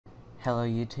Hello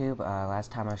YouTube, last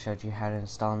time I showed you how to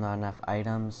install not enough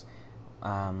items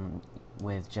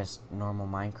with just normal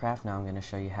Minecraft. Now I'm going to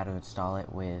show you how to install it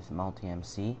with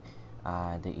multi-MC,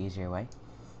 the easier way.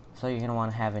 So you're going to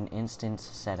want to have an instance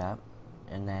set up,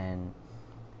 and then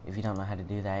if you don't know how to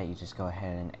do that, you just go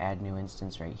ahead and add new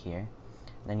instance right here.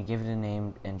 Then you give it a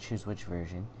name and choose which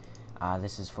version.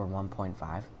 This is for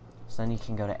 1.5. So then you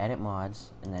can go to Edit Mods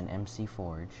and then MC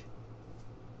Forge.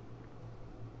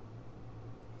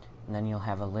 And then you'll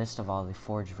have a list of all the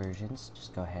Forge versions.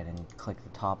 Just go ahead and click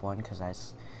the top one because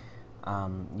that's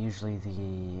usually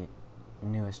the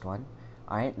newest one.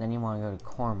 Alright, then you want to go to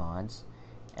Core Mods,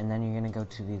 and then you're going to go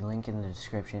to the link in the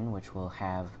description, which will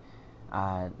have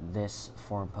this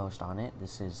forum post on it.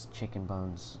 This is Chicken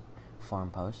Bones forum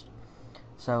post.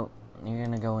 So you're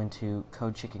going to go into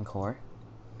Code Chicken Core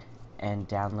and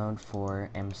download for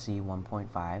MC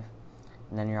 1.5,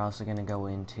 and then you're also going to go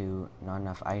into Not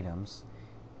Enough Items,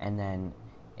 and then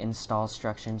install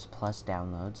instructions plus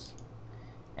downloads,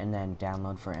 and then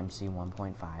download for MC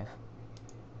 1.5.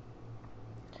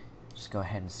 Just go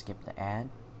ahead and skip the ad,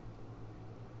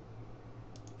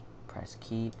 press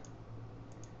keep,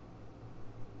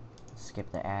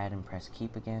 skip the ad and press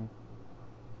keep again.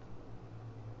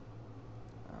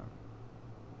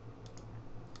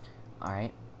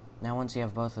 Alright, now once you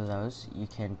have both of those, you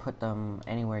can put them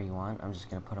anywhere you want. I'm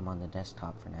just going to put them on the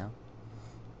desktop for now.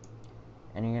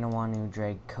 And you're going to want to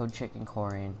drag Code Chicken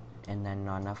Core in, and then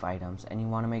Not Enough Items, and you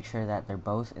want to make sure that they're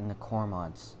both in the Core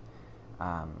Mods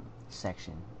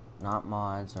section, not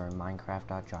mods or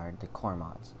Minecraft.jar, the Core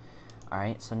Mods.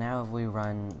 Alright, so now if we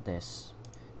run this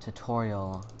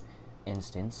tutorial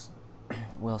instance,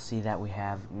 we'll see that we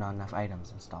have Not Enough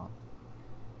Items installed.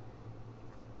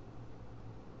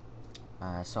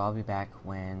 So I'll be back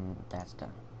when that's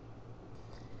done.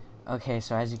 Okay,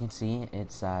 so as you can see,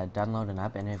 it's done loading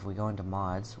up, and if we go into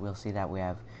mods, we'll see that we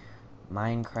have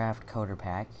Minecraft Coder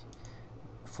Pack,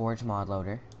 Forge Mod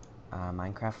Loader,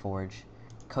 Minecraft Forge,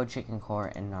 Code Chicken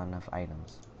Core, and Not Enough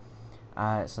Items.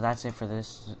 So that's it for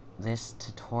this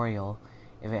tutorial.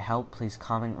 If it helped, please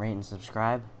comment, rate, and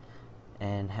subscribe,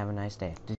 and have a nice day.